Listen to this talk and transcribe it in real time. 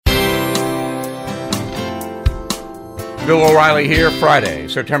Bill O'Reilly here, Friday,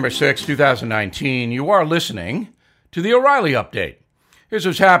 September 6, 2019. You are listening to the O'Reilly Update. Here's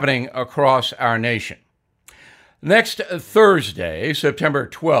what's happening across our nation. Next Thursday, September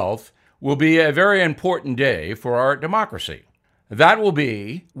 12th, will be a very important day for our democracy. That will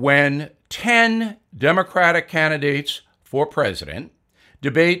be when 10 Democratic candidates for president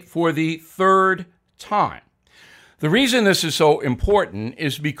debate for the third time. The reason this is so important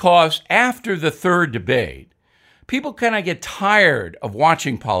is because after the third debate, people kind of get tired of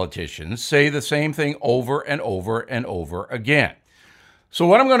watching politicians say the same thing over and over and over again. So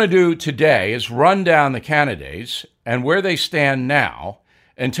what I'm going to do today is run down the candidates and where they stand now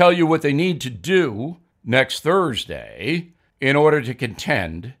and tell you what they need to do next Thursday in order to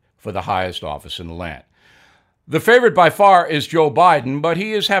contend for the highest office in the land. The favorite by far is Joe Biden, but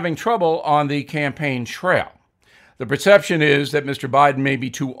he is having trouble on the campaign trail. The perception is that Mr. Biden may be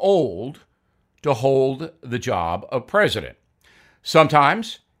too old to hold the job of president.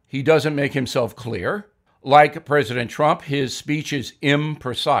 Sometimes he doesn't make himself clear. Like President Trump, his speech is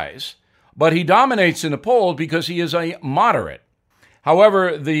imprecise, but he dominates in the polls because he is a moderate.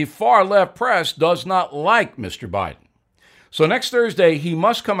 However, the far-left press does not like Mr. Biden. So next Thursday, he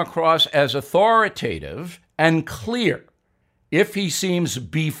must come across as authoritative and clear. If he seems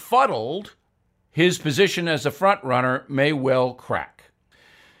befuddled, his position as a front-runner may well crack.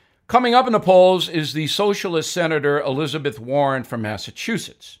 Coming up in the polls is the socialist Senator Elizabeth Warren from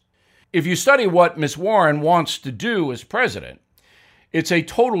Massachusetts. If you study what Ms. Warren wants to do as president, it's a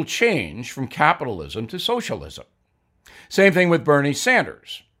total change from capitalism to socialism. Same thing with Bernie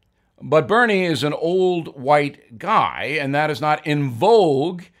Sanders. But Bernie is an old white guy, and that is not in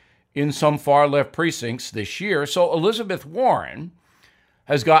vogue in some far-left precincts this year. So Elizabeth Warren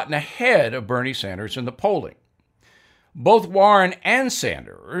has gotten ahead of Bernie Sanders in the polling. Both Warren and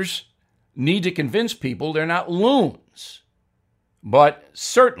Sanders need to convince people they're not loons, but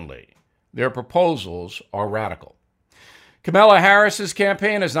certainly their proposals are radical. Kamala Harris's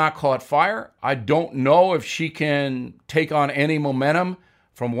campaign has not caught fire. I don't know if she can take on any momentum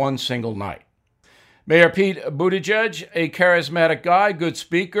from one single night. Mayor Pete Buttigieg, a charismatic guy, good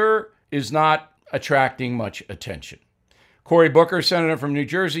speaker, is not attracting much attention. Cory Booker, senator from New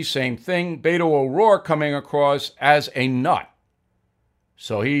Jersey, same thing. Beto O'Rourke coming across as a nut.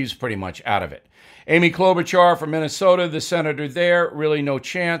 So he's pretty much out of it. Amy Klobuchar from Minnesota, the senator there, really no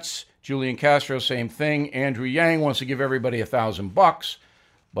chance. Julian Castro, same thing. Andrew Yang wants to give everybody $1,000,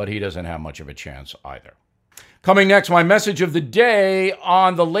 but he doesn't have much of a chance either. Coming next, my message of the day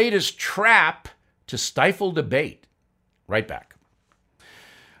on the latest trap to stifle debate. Right back.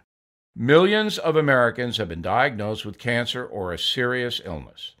 Millions of Americans have been diagnosed with cancer or a serious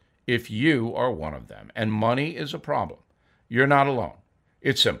illness. If you are one of them and money is a problem, you're not alone.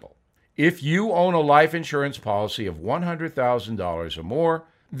 It's simple. If you own a life insurance policy of $100,000 or more,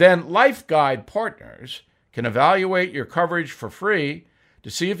 then Life Guide Partners can evaluate your coverage for free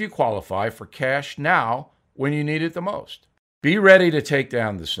to see if you qualify for cash now when you need it the most. Be ready to take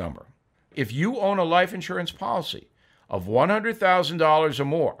down this number. If you own a life insurance policy of $100,000 or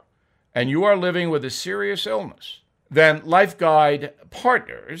more, and you are living with a serious illness, then Life Guide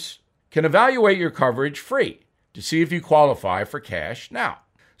Partners can evaluate your coverage free to see if you qualify for cash now.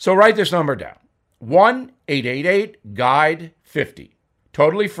 So write this number down, 1-888-GUIDE-50.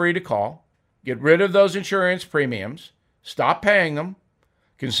 Totally free to call. Get rid of those insurance premiums. Stop paying them.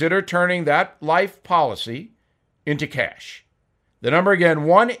 Consider turning that life policy into cash. The number again,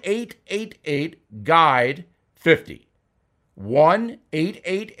 1-888-GUIDE-50.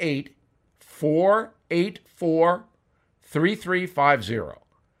 1-888-484-3350.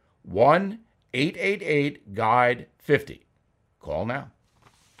 1-888-GUIDE-50. Call now.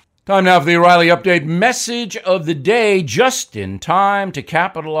 Time now for the O'Reilly Update message of the day. Just in time to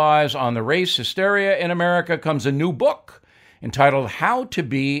capitalize on the race hysteria in America comes a new book entitled How to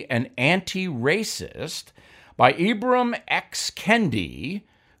Be an Anti-Racist by Ibram X. Kendi,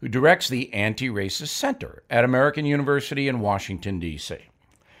 who directs the Anti-Racist Center at American University in Washington, D.C.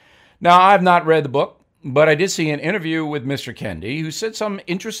 Now, I've not read the book, but I did see an interview with Mr. Kendi, who said some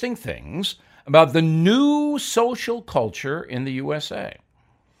interesting things about the new social culture in the USA.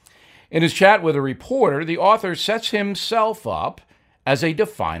 In his chat with a reporter, the author sets himself up as a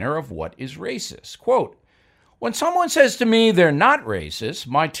definer of what is racist. Quote, "When someone says to me they're not racist,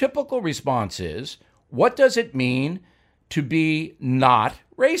 my typical response is, what does it mean to be not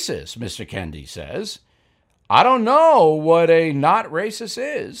racist?" Mr. Kendi says. "I don't know what a not racist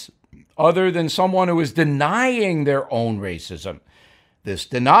is, other than someone who is denying their own racism. This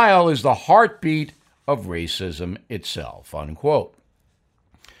denial is the heartbeat of racism itself," unquote.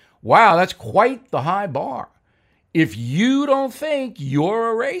 Wow, that's quite the high bar. If you don't think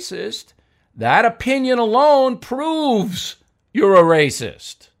you're a racist, that opinion alone proves you're a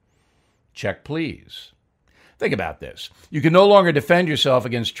racist. Check, please. Think about this. You can no longer defend yourself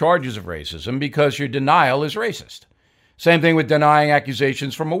against charges of racism because your denial is racist. Same thing with denying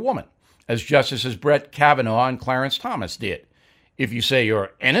accusations from a woman, as Justices Brett Kavanaugh and Clarence Thomas did. If you say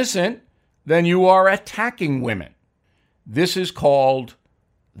you're innocent, then you are attacking women. This is called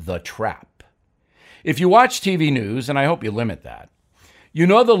the trap. If you watch TV news, and I hope you limit that, you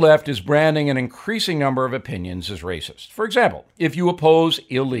know the left is branding an increasing number of opinions as racist. For example, if you oppose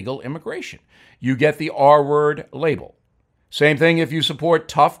illegal immigration, you get the R-word label. Same thing if you support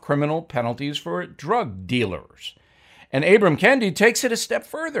tough criminal penalties for drug dealers. And Ibram Kendi takes it a step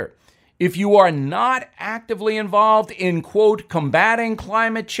further. If you are not actively involved in, quote, combating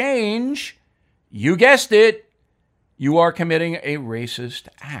climate change, you guessed it, you are committing a racist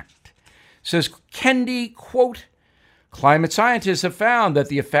act. Says Kendi, quote, climate scientists have found that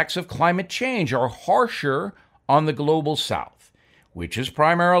the effects of climate change are harsher on the global south, which is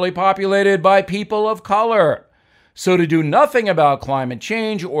primarily populated by people of color. So to do nothing about climate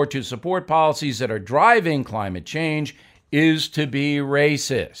change or to support policies that are driving climate change is to be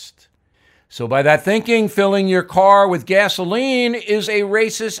racist. So by that thinking, filling your car with gasoline is a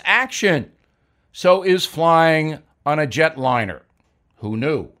racist action. So is flying on a jetliner. Who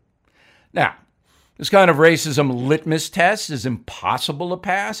knew? Now, this kind of racism litmus test is impossible to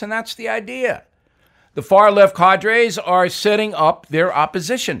pass, and that's the idea. The far-left cadres are setting up their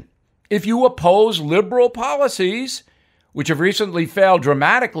opposition. If you oppose liberal policies, which have recently failed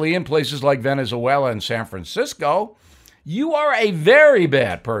dramatically in places like Venezuela and San Francisco, you are a very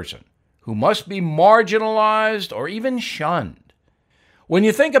bad person who must be marginalized or even shunned. When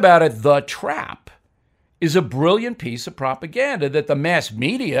you think about it, the trap is a brilliant piece of propaganda that the mass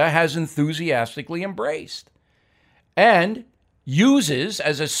media has enthusiastically embraced and uses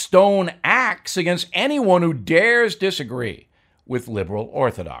as a stone axe against anyone who dares disagree with liberal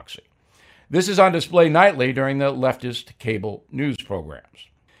orthodoxy. This is on display nightly during the leftist cable news programs.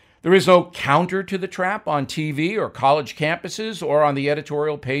 There is no counter to the trap on TV or college campuses or on the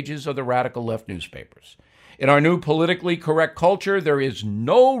editorial pages of the radical left newspapers. In our new politically correct culture, there is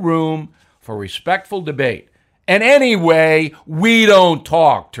no room for respectful debate. And anyway, we don't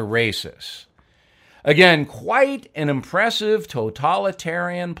talk to racists. Again, quite an impressive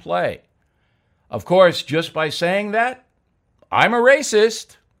totalitarian play. Of course, just by saying that, I'm a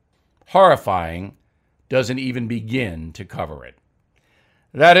racist, horrifying doesn't even begin to cover it.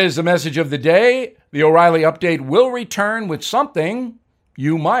 That is the message of the day. The O'Reilly Update will return with something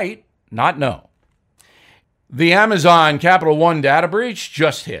you might not know. The Amazon Capital One data breach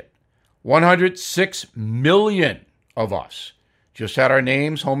just hit. 106 million of us just had our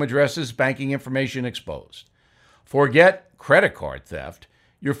names, home addresses, banking information exposed. Forget credit card theft.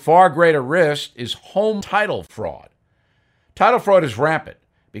 Your far greater risk is home title fraud. Title fraud is rampant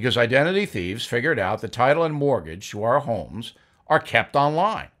because identity thieves figured out the title and mortgage to our homes are kept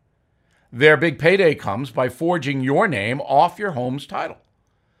online. Their big payday comes by forging your name off your home's title.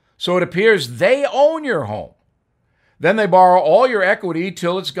 So it appears they own your home. Then they borrow all your equity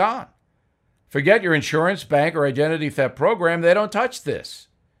till it's gone. Forget your insurance, bank, or identity theft program. They don't touch this.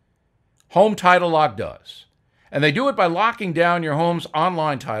 Home Title Lock does. And they do it by locking down your home's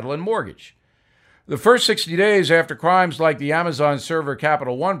online title and mortgage. The first 60 days after crimes like the Amazon server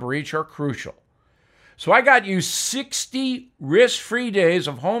Capital One breach are crucial. So I got you 60 risk-free days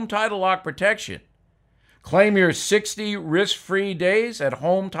of Home Title Lock protection. Claim your 60 risk-free days at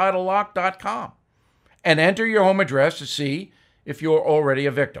HomeTitleLock.com and enter your home address to see if you're already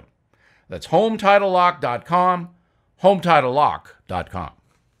a victim. That's HomeTitleLock.com, HomeTitleLock.com.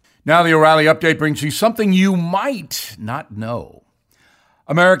 Now the O'Reilly Update brings you something you might not know.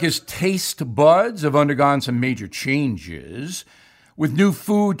 America's taste buds have undergone some major changes, with new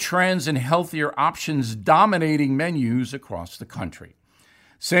food trends and healthier options dominating menus across the country.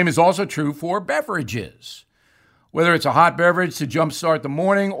 Same is also true for beverages. Whether it's a hot beverage to jumpstart the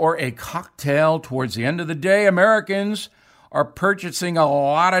morning or a cocktail towards the end of the day, Americans are purchasing a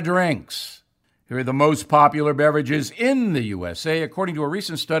lot of drinks. Here are the most popular beverages in the USA, according to a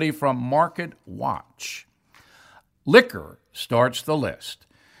recent study from Market Watch. Liquor starts the list.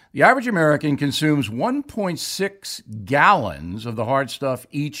 The average American consumes 1.6 gallons of the hard stuff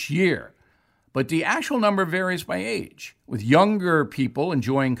each year, but the actual number varies by age, with younger people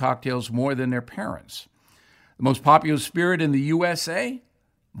enjoying cocktails more than their parents. The most popular spirit in the USA?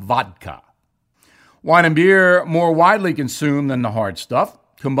 Vodka. Wine and beer, more widely consumed than the hard stuff.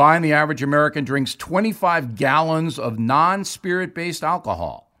 Combined, the average American drinks 25 gallons of non-spirit-based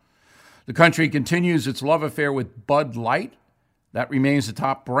alcohol. The country continues its love affair with Bud Light. That remains the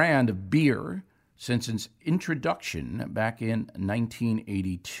top brand of beer since its introduction back in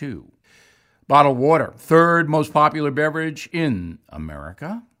 1982. Bottled water, third most popular beverage in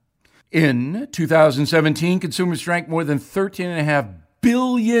America. In 2017, consumers drank more than 13.5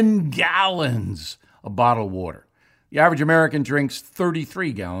 billion gallons of bottled water. The average American drinks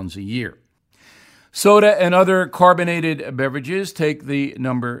 33 gallons a year. Soda and other carbonated beverages take the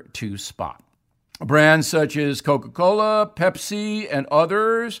number 2 spot. Brands such as Coca-Cola, Pepsi, and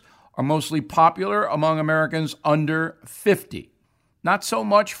others are mostly popular among Americans under 50. Not so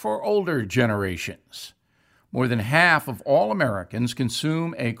much for older generations. More than half of all Americans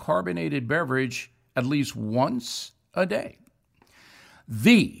consume a carbonated beverage at least once a day.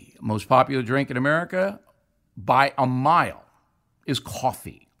 The most popular drink in America, by a mile, is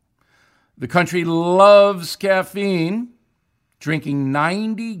coffee. The country loves caffeine, drinking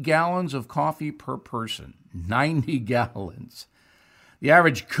 90 gallons of coffee per person. 90 gallons. The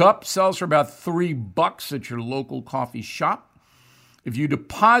average cup sells for about $3 at your local coffee shop. If you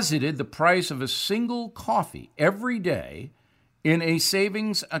deposited the price of a single coffee every day in a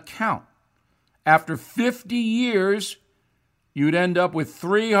savings account, after 50 years, you'd end up with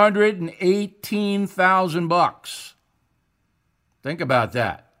 $318,000. Think about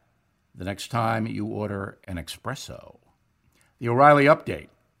that the next time you order an espresso. The O'Reilly Update.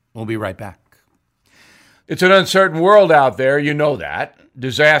 We'll be right back. It's an uncertain world out there, you know that.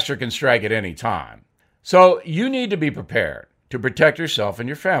 Disaster can strike at any time. So you need to be prepared to protect yourself and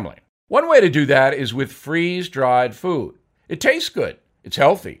your family. One way to do that is with freeze-dried food. It tastes good. It's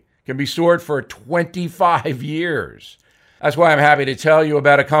healthy. Can be stored for 25 years. That's why I'm happy to tell you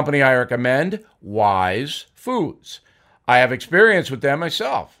about a company I recommend, Wise Foods. I have experience with them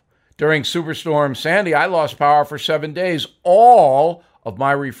myself. During Superstorm Sandy, I lost power for 7 days. All of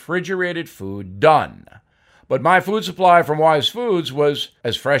my refrigerated food done. But my food supply from Wise Foods was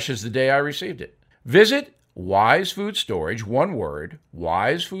as fresh as the day I received it. Visit Wise Food Storage, one word,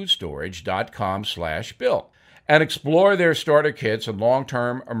 wisefoodstorage.com/Bill, and explore their starter kits and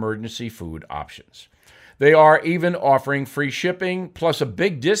long-term emergency food options. They are even offering free shipping plus a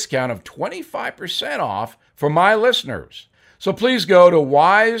big discount of 25% off for my listeners. So please go to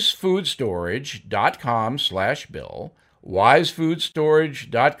wisefoodstorage.com/Bill,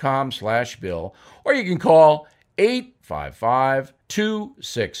 wisefoodstorage.com/Bill, or you can call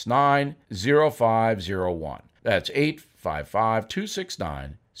 855-269-0501. That's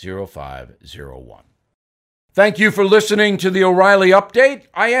 855-269-0501. Thank you for listening to the O'Reilly Update.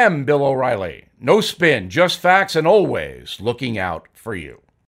 I am Bill O'Reilly. No spin, just facts, and always looking out for you.